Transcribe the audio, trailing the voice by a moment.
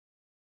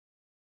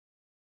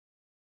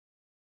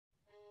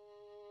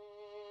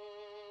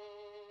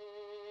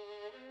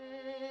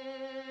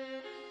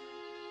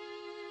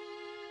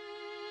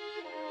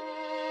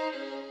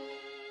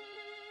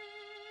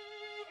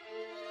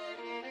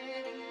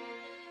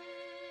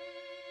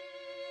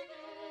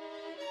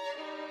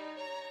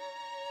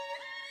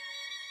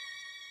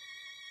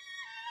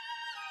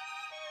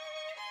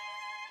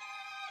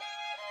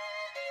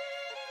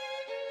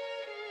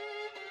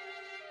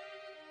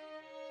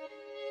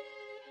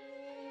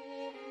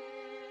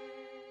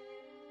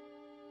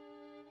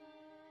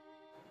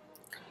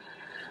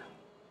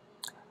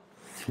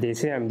They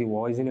say I'm the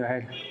voice in your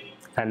head,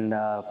 and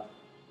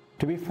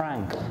To be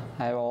frank,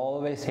 I've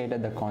always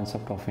hated the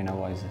concept of inner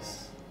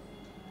voices.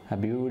 A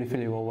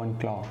beautifully woven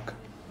clock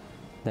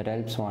that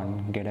helps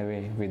one get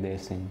away with their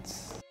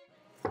sins.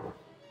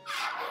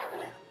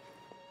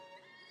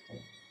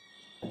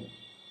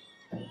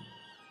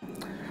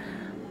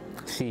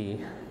 see,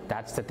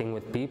 that's the thing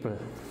with people.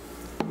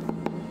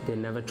 They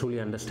never truly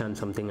understand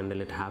something until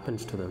it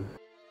happens to them.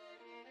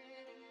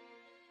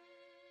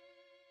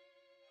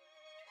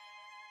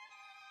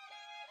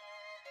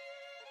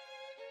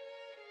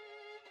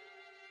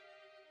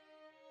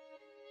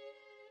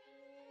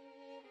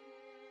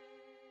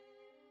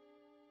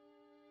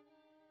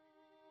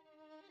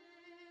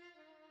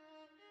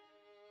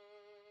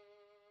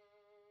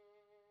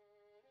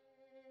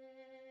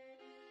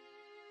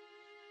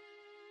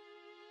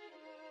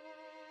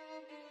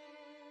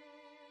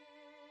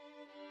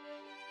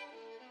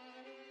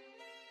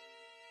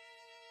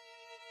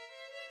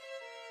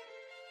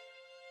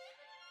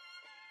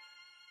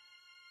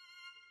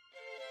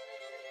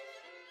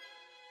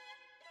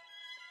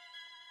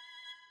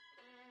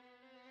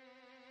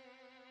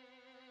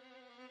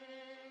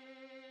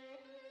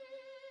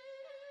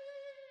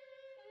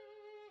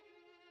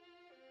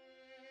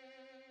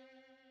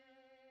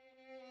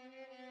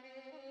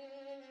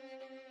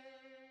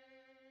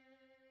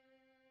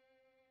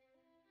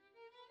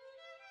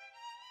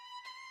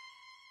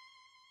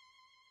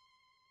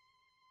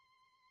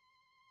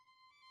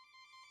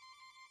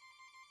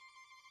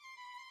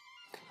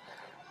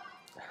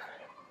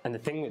 And the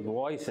thing with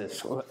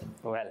voices,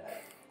 well,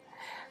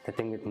 the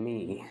thing with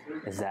me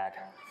is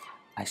that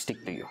I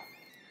stick to you.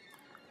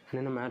 And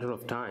in a matter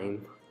of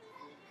time,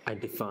 I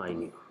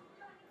define you.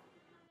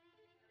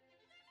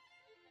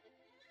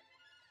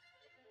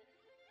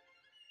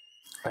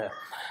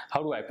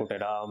 How do I put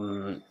it?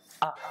 I'm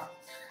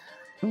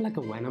like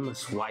a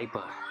venomous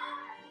viper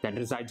that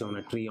resides on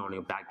a tree on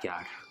your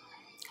backyard.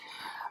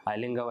 I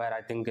linger where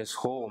I think is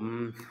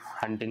home,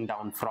 hunting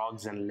down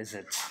frogs and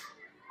lizards.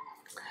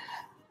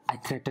 I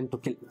threaten to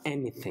kill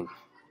anything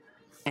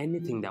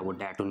that would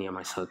dare to near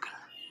my circle.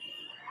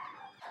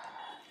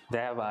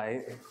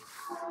 Thereby,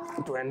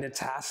 to end its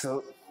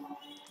hassle,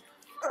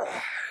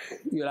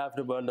 you'll have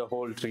to burn the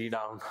whole tree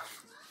down.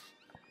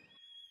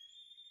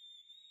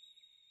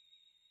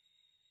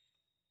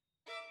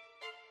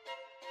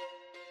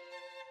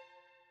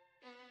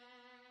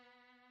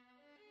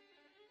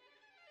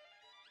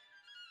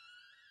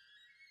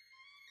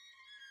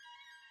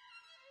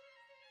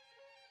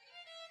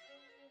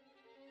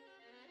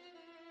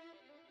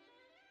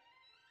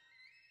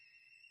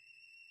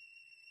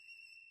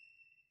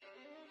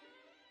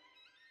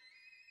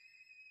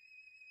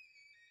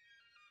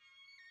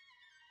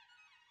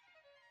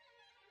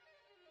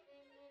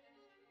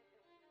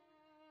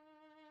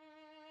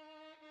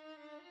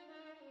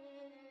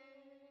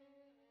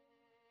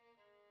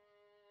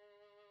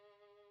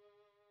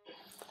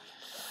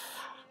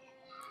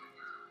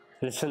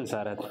 Listen,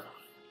 Sarath.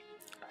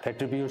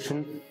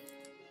 Retribution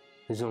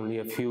is only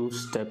a few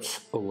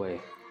steps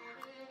away.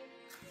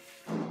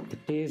 The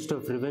taste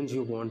of revenge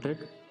you wanted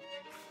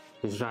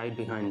is right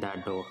behind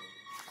that door.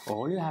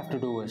 All you have to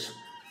do is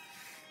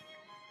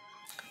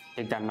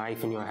take that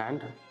knife in your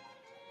hand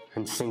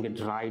and sink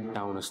it right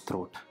down his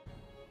throat.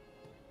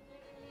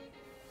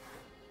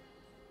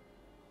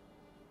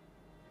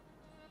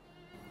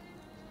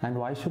 And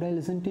why should I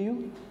listen to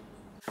you?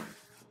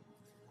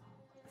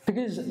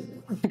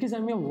 Because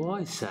I'm your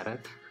voice,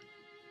 Sarath.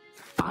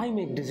 I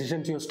make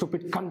decisions your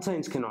stupid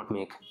conscience cannot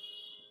make.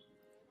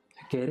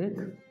 Get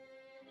it?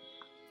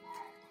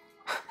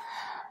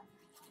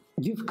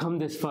 You've come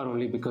this far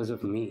only because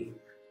of me.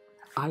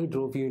 I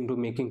drove you into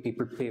making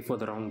people pay for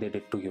the wrong they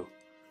did to you.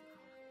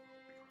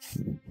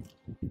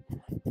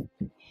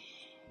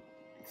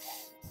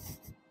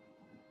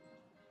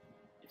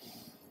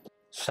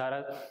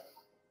 Sarath,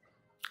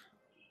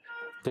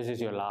 this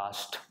is your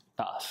last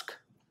task.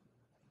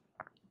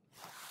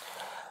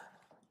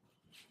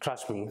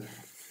 Trust me,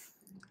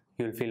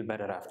 you'll feel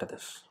better after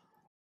this.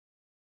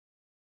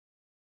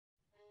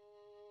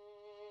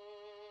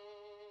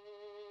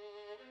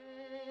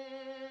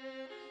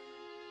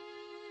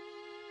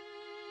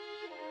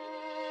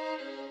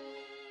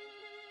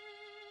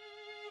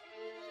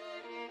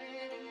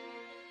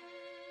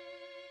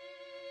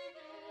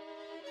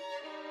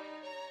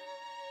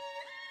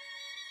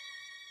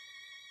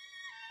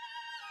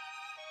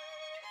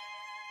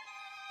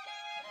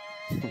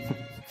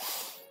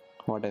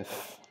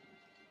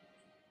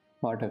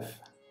 What if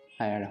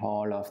I had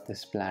all of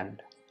this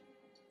planned?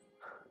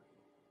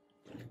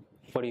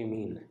 What do you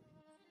mean?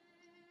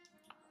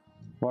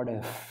 What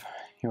if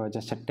you were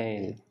just a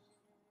tale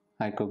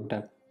I cooked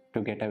up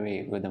to get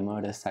away with the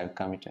murders I've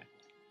committed?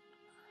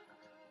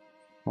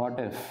 What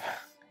if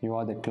you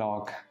are the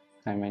clock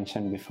I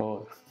mentioned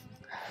before?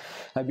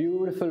 A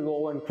beautiful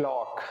woven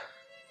clock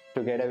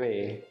to get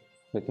away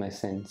with my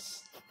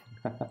sins.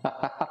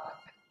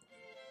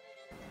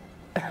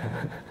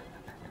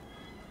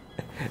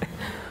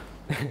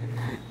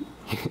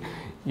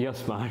 You're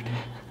smart.